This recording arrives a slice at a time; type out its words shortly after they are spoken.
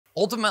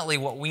Ultimately,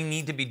 what we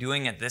need to be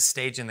doing at this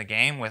stage in the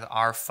game with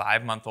our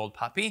 5-month-old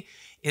puppy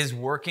is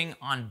working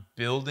on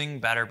building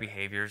better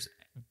behaviors.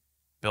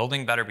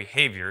 Building better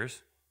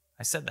behaviors.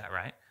 I said that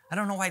right. I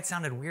don't know why it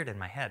sounded weird in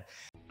my head.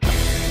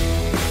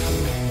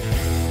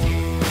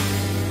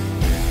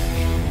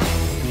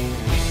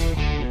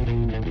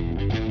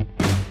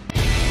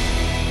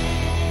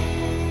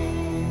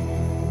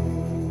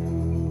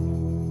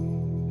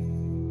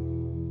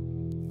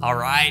 All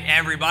right,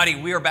 everybody,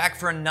 we are back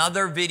for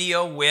another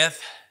video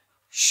with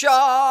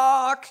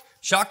Shock.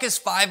 Shock is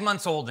 5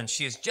 months old and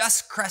she has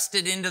just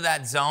crested into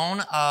that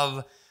zone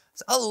of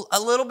a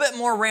little bit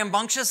more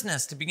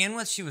rambunctiousness. To begin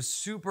with, she was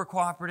super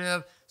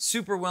cooperative,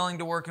 super willing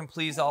to work and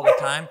please all the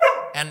time.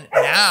 And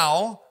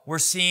now we're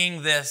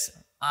seeing this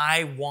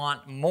I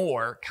want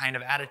more kind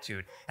of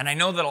attitude. And I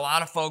know that a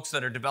lot of folks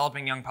that are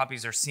developing young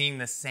puppies are seeing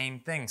the same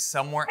thing,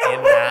 somewhere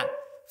in that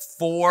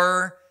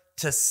 4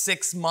 to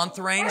 6 month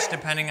range,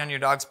 depending on your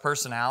dog's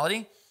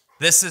personality.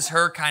 This is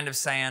her kind of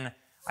saying,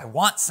 I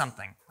want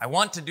something. I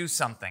want to do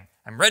something.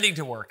 I'm ready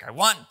to work. I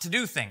want to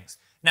do things.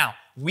 Now,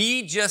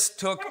 we just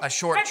took a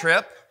short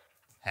trip.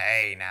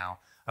 Hey, now.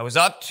 I was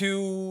up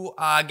to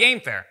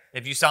Game Fair.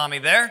 If you saw me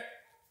there,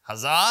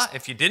 huzzah.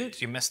 If you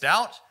didn't, you missed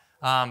out.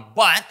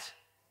 But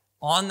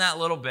on that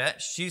little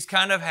bit, she's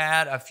kind of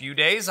had a few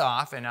days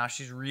off, and now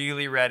she's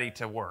really ready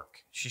to work.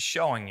 She's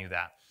showing you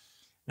that.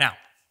 Now,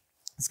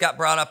 this got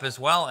brought up as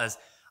well as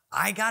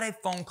I got a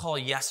phone call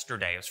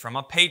yesterday. It was from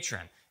a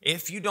patron.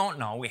 If you don't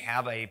know, we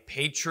have a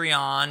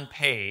Patreon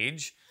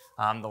page.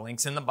 The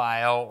link's in the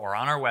bio or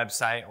on our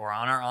website or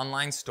on our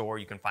online store.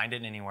 You can find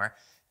it anywhere.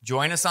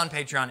 Join us on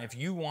Patreon if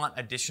you want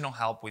additional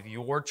help with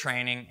your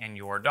training and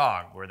your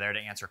dog. We're there to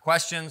answer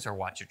questions or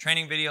watch your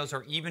training videos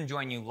or even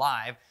join you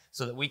live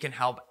so that we can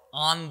help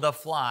on the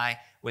fly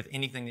with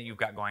anything that you've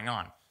got going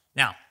on.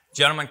 Now,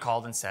 gentleman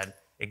called and said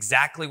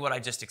exactly what I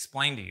just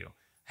explained to you.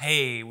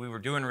 Hey, we were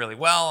doing really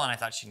well and I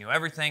thought she knew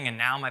everything, and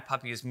now my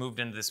puppy has moved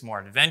into this more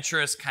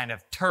adventurous kind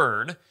of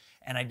turd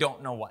and I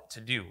don't know what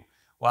to do.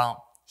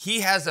 Well,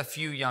 he has a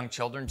few young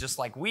children just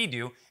like we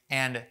do,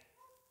 and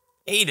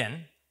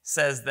Aiden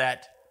says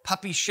that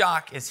Puppy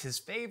Shock is his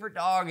favorite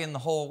dog in the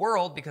whole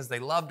world because they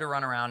love to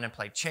run around and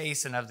play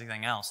chase and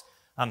everything else.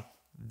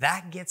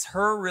 That gets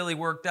her really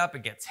worked up,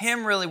 it gets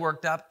him really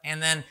worked up,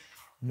 and then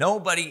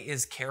nobody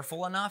is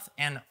careful enough.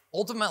 And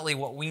ultimately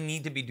what we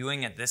need to be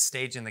doing at this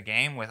stage in the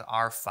game with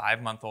our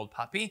 5-month-old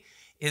puppy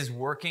is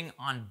working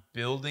on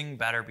building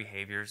better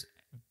behaviors.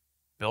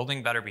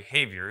 Building better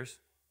behaviors.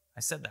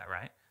 I said that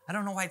right. I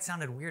don't know why it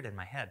sounded weird in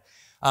my head.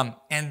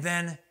 And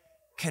then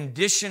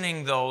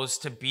conditioning those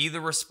to be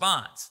the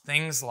response.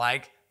 Things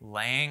like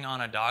laying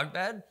on a dog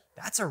bed.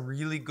 That's a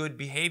really good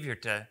behavior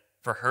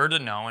for her to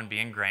know and be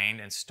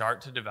ingrained and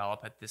start to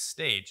develop at this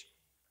stage.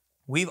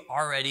 We've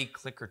already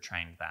clicker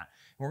trained that.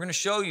 We're going to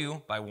show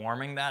you by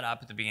warming that up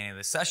at the beginning of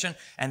this session,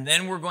 and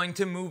then we're going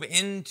to move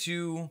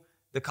into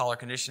the collar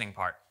conditioning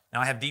part.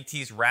 Now I have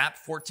DT's Wrap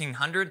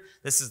 1400.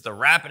 This is the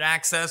rapid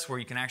access where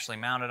you can actually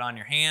mount it on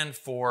your hand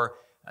for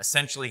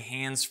essentially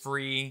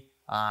hands-free.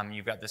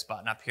 You've got this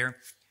button up here.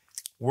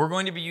 We're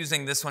going to be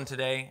using this one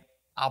today.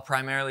 I'll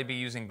primarily be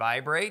using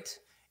Vibrate,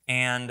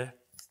 and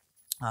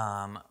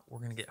we're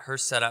going to get her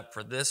set up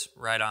for this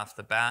right off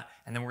the bat,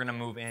 and then we're going to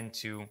move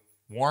into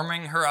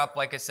warming her up,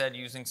 like I said,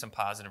 using some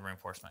positive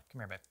reinforcement. Come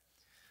here, babe.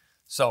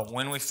 So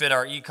when we fit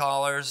our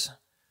e-collars,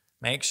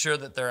 make sure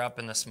that they're up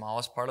in the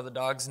smallest part of the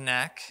dog's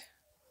neck,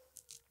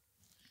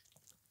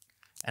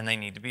 and they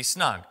need to be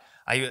snug.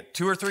 I get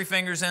 2 or 3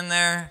 fingers in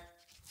there,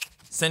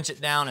 cinch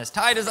it down as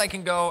tight as I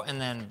can go, and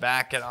then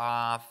back it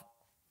off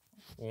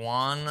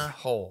one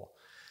hole.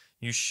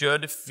 It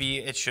should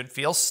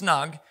feel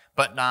snug,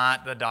 but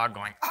not the dog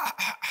going,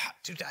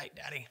 too tight,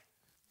 daddy.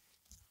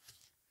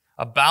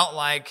 About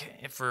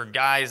like, for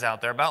guys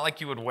out there, about like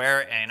you would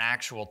wear an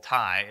actual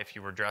tie if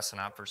you were dressing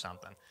up for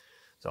something.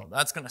 So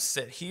that's gonna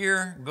sit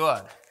here,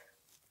 good. All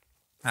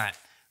right,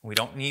 we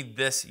don't need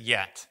this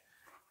yet.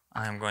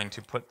 I'm going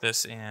to put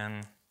this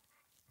in,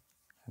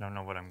 I don't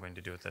know what I'm going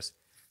to do with this.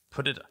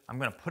 I'm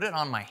gonna put it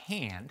on my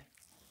hand.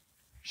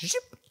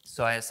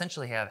 So I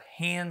essentially have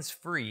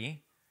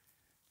hands-free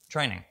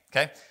training,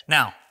 okay?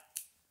 Now,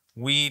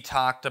 we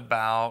talked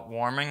about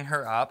warming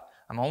her up.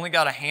 I've only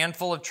got a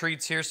handful of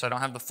treats here, so I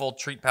don't have the full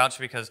treat pouch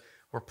because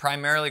we're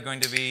primarily going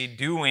to be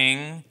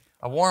doing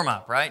a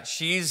warm-up, right?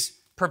 She's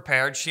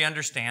prepared, she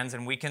understands,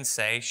 and we can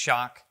say,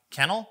 Shock,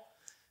 kennel.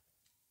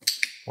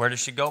 Where does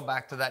she go?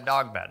 Back to that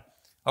dog bed.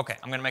 Okay,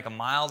 I'm gonna make a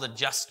mild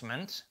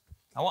adjustment.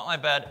 I want my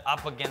bed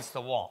up against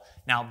the wall.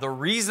 Now, the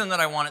reason that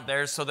I want it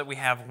there is so that we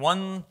have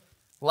one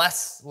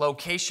less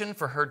location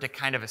for her to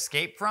kind of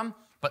escape from,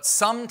 but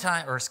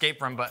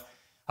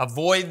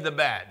avoid the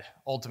bed,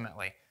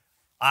 ultimately.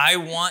 I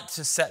want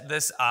to set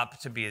this up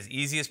to be as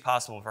easy as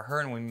possible for her,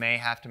 and we may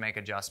have to make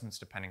adjustments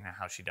depending on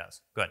how she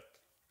does. Good.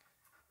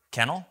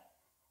 Kennel.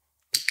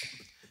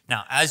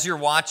 Now, as you're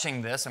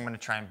watching this, I'm going to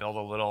try and build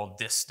a little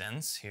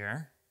distance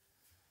here.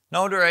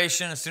 No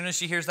duration. As soon as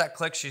she hears that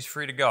click, she's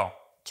free to go.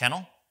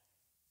 Kennel.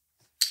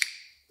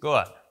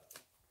 Good.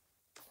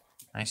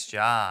 Nice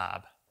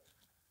job.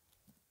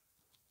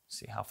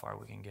 See how far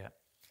we can get.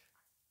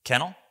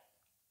 Kennel.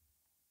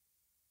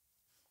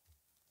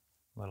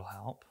 Little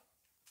help.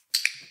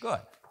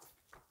 Good.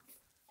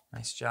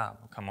 Nice job.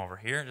 We'll come over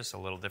here, just a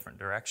little different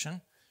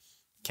direction.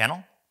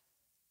 Kennel.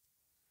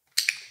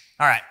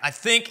 All right, I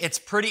think it's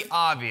pretty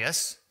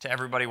obvious to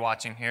everybody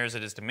watching here as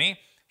it is to me.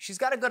 She's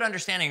got a good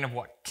understanding of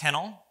what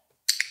kennel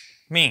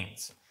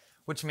means,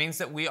 which means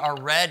that we are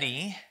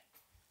ready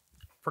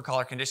for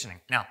collar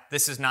conditioning. Now,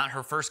 this is not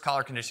her first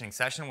collar conditioning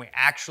session. We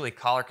actually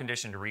collar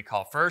conditioned to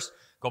recall first.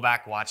 Go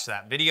back, watch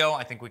that video.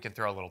 I think we can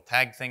throw a little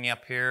tag thingy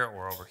up here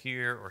or over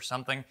here or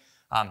something.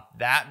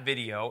 That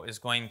video is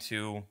going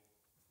to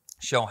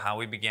show how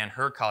we began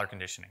her collar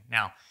conditioning.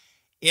 Now,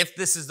 if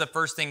this is the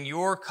first thing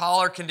you're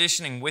collar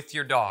conditioning with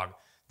your dog,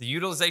 the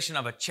utilization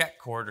of a check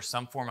cord or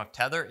some form of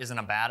tether isn't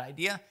a bad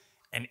idea.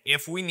 And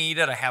if we need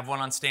it, I have one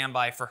on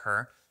standby for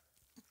her.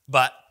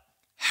 But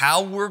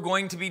how we're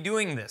going to be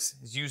doing this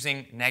is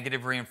using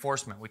negative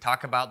reinforcement. We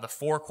talk about the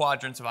 4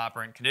 quadrants of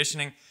operant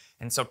conditioning.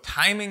 And so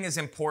timing is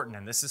important.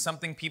 And this is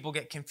something people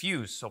get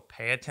confused. So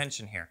pay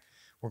attention here.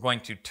 We're going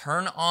to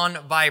turn on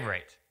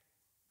vibrate.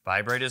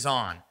 Vibrate is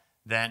on.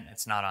 Then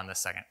it's not on this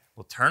second.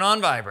 We'll turn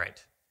on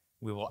vibrate.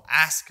 We will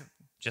ask,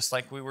 just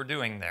like we were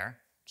doing there,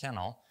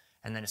 kennel,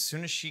 and then as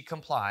soon as she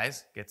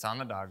complies, gets on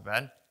the dog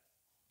bed,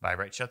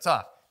 vibrate shuts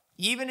off.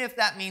 Even if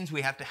that means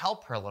we have to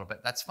help her a little bit,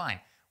 that's fine.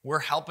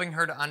 We're helping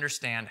her to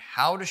understand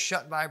how to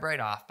shut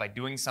vibrate off by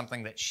doing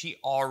something that she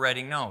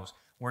already knows.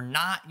 We're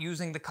not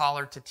using the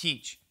collar to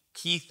teach.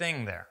 Key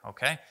thing there,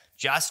 okay?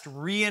 Just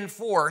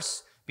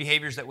reinforce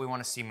behaviors that we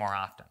want to see more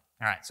often.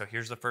 All right, so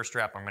here's the first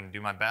rep. I'm going to do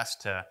my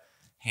best to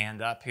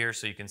hand up here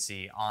so you can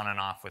see on and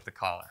off with the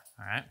collar,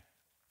 all right?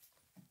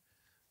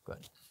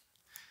 Good.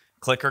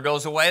 Clicker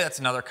goes away. That's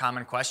another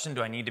common question.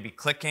 Do I need to be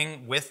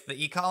clicking with the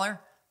e-collar?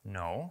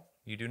 No,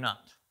 you do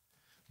not.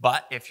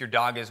 But if your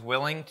dog is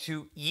willing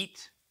to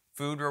eat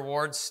food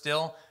rewards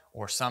still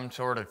or some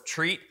sort of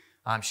treat,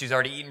 she's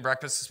already eaten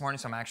breakfast this morning,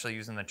 so I'm actually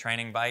using the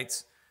training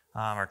bites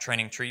or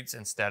training treats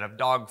instead of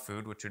dog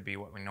food, which would be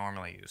what we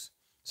normally use.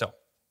 So,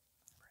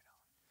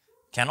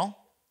 kennel.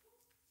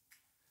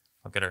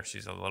 Look at her.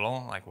 She's a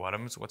little like,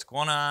 what's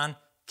going on?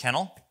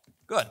 Kennel.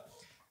 Good.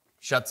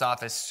 Shuts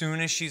off as soon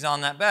as she's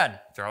on that bed.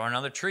 Throw her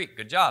another treat.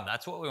 Good job.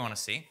 That's what we want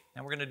to see.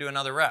 And we're going to do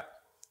another rep.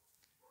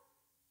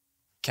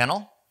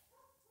 Kennel.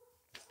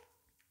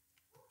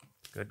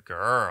 Good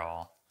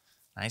girl.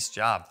 Nice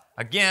job.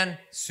 Again,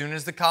 as soon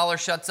as the collar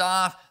shuts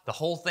off, the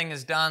whole thing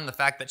is done. The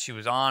fact that she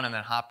was on and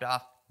then hopped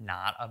off,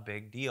 not a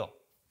big deal.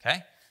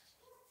 Okay?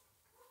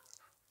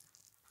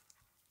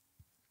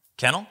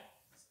 Kennel.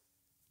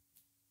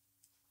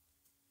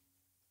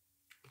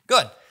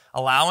 Good.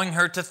 Allowing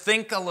her to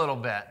think a little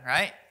bit,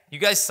 right? You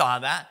guys saw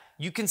that.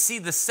 You can see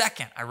the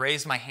second I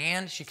raise my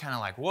hand, she kind of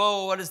like,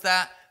 whoa, what is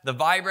that? The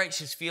vibrate,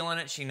 she's feeling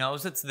it. She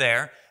knows it's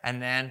there.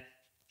 And then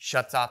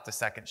shuts off the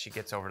second she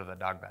gets over to the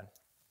dog bed.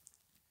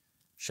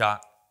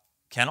 Shot.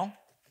 Kennel.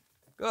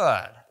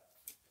 Good.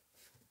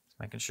 Just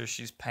making sure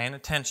she's paying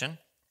attention.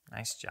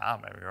 Nice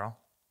job, baby girl.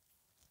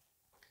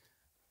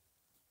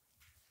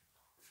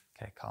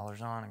 Okay,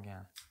 collar's on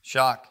again.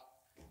 Shock.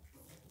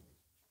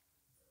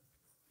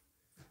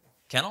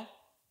 Kennel.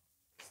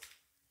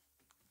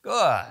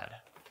 Good.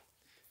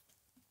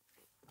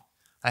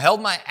 I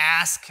held my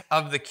ask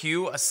of the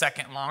cue a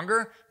second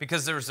longer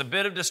because there was a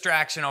bit of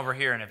distraction over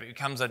here, and if it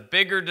becomes a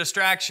bigger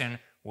distraction,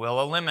 we'll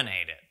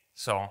eliminate it.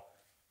 So,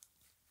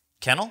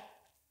 kennel.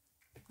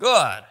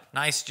 Good.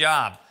 Nice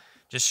job.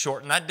 Just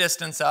shorten that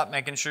distance up,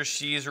 making sure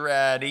she's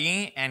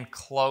ready and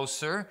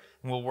closer.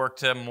 And we'll work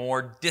to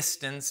more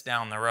distance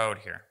down the road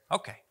here.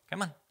 Okay,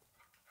 come on.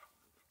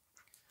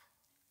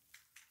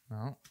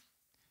 Oh.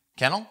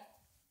 Kennel.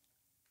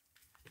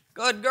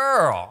 Good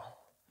girl.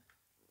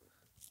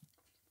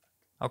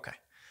 Okay.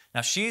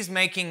 Now she's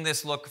making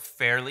this look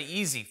fairly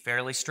easy,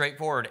 fairly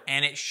straightforward,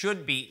 and it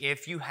should be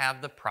if you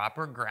have the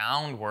proper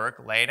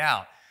groundwork laid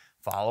out.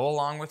 Follow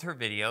along with her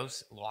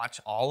videos,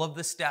 watch all of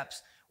the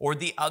steps or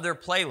the other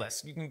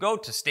playlists. You can go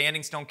to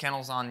Standing Stone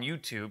Kennels on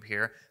YouTube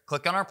here,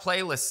 click on our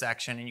playlist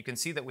section, and you can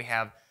see that we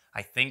have,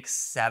 I think,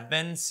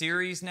 7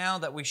 series now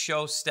that we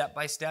show step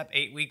by step,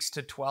 8 weeks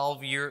to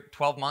 12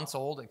 months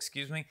old,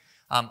 excuse me.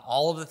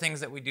 All of the things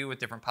that we do with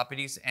different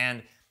puppies.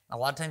 And a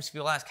lot of times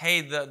people ask,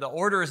 hey, the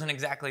order isn't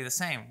exactly the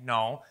same.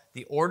 No,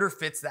 the order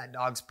fits that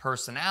dog's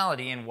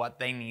personality and what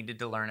they needed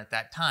to learn at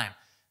that time.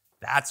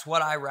 That's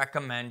what I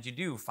recommend you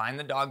do. Find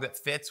the dog that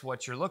fits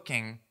what you're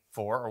looking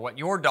for or what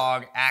your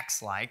dog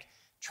acts like.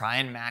 Try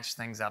and match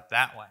things up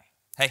that way.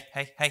 Hey,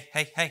 hey, hey,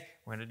 hey, hey.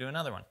 We're going to do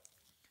another one.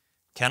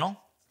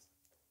 Kennel.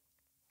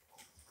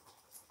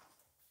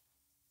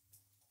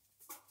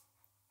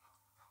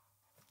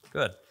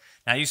 Good.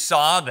 Now you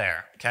saw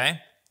there,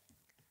 okay?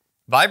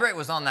 Vibrate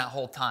was on that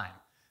whole time.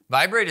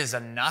 Vibrate is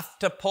enough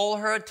to pull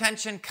her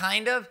attention,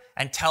 kind of,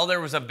 until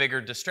there was a bigger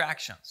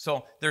distraction.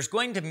 So there's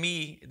going to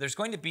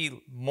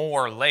be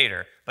more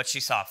later, but she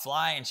saw a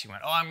fly and she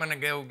went, oh, I'm going to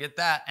go get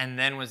that, and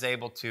then was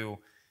able to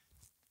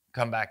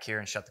come back here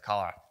and shut the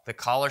collar off. The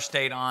collar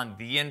stayed on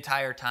the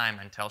entire time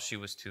until she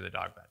was to the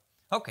dog bed.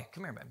 Okay,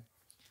 come here, baby.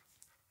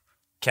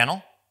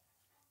 Kennel.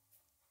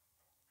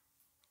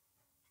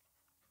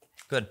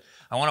 Good.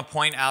 I want to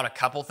point out a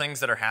couple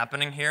things that are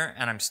happening here,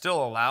 and I'm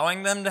still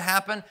allowing them to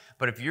happen,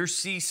 but if you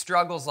see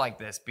struggles like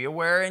this, be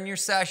aware in your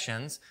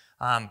sessions,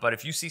 but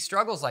if you see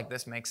struggles like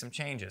this, make some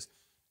changes.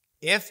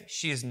 If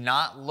she is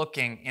not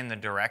looking in the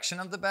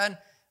direction of the bed,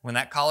 when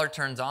that collar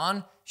turns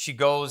on, she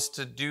goes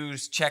to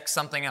check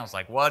something else,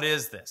 like what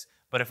is this?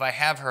 But if I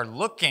have her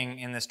looking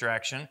in this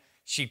direction,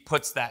 she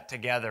puts that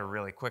together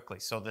really quickly.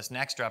 So this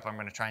next rep, I'm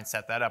going to try and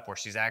set that up where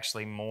she's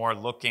actually more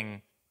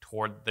looking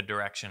toward the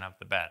direction of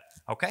the bed.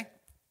 Okay?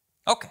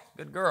 Okay,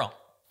 good girl.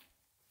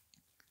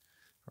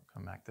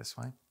 Come back this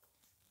way.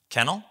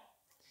 Kennel.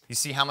 You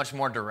see how much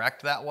more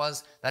direct that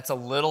was? That's a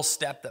little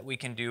step that we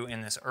can do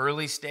in this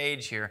early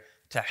stage here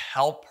to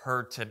help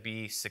her to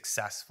be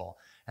successful.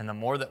 And the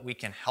more that we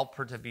can help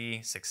her to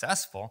be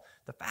successful,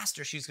 the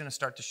faster she's going to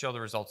start to show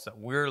the results that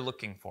we're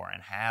looking for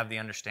and have the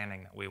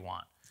understanding that we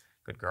want.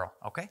 Good girl.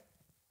 Okay?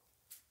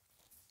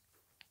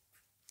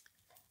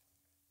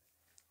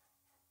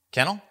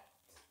 Kennel.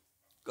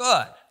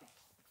 Good.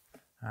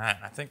 All right,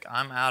 I think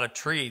I'm out of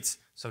treats,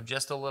 so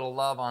just a little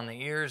love on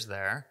the ears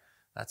there.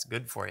 That's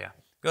good for you.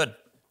 Good.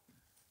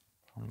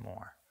 One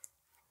more.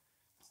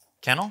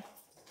 Kennel.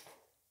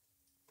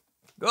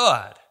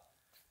 Good.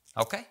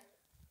 Okay.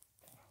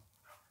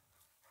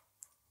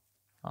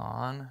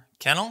 On.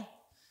 Kennel.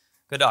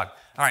 Good dog.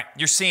 All right,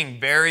 you're seeing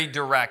very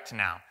direct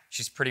now.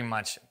 She's pretty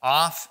much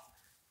off.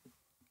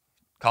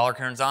 Collar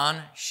turns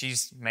on,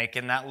 she's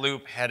making that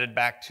loop headed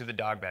back to the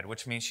dog bed,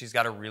 which means she's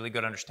got a really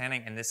good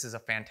understanding, and this is a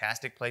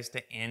fantastic place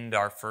to end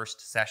our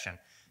first session.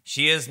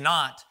 She is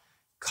not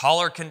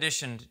collar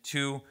conditioned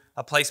to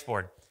a place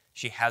board.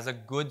 She has a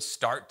good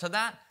start to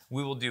that.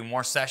 We will do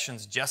more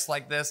sessions just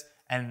like this,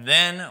 and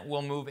then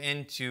we'll move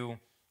into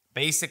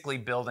basically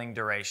building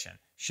duration,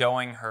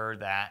 showing her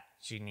that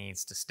she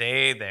needs to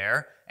stay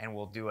there, and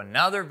we'll do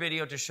another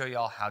video to show you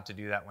all how to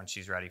do that when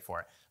she's ready for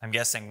it. I'm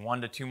guessing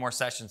 1 to 2 more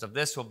sessions of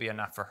this will be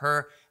enough for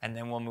her, and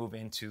then we'll move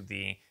into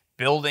the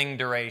building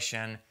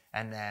duration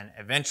and then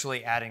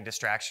eventually adding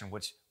distraction,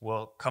 which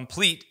will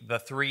complete the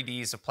 3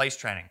 Ds of place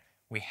training.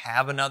 We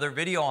have another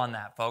video on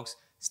that, folks.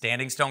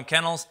 Standing Stone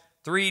Kennels,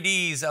 3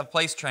 Ds of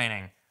place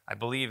training, I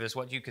believe is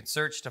what you could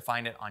search to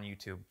find it on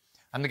YouTube.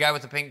 I'm the guy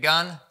with the pink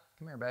gun.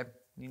 Come here, babe.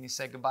 You need to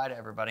say goodbye to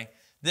everybody.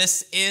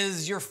 This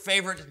is your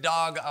favorite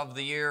dog of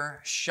the year,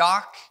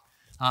 Shock.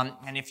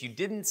 And if you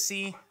didn't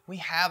see, we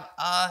have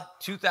a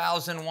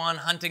 2001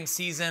 hunting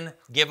season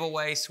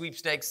giveaway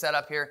sweepstakes set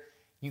up here.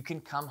 You can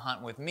come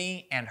hunt with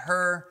me and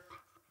her.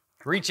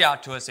 Reach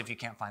out to us if you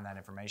can't find that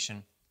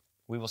information.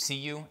 We will see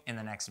you in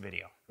the next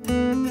video.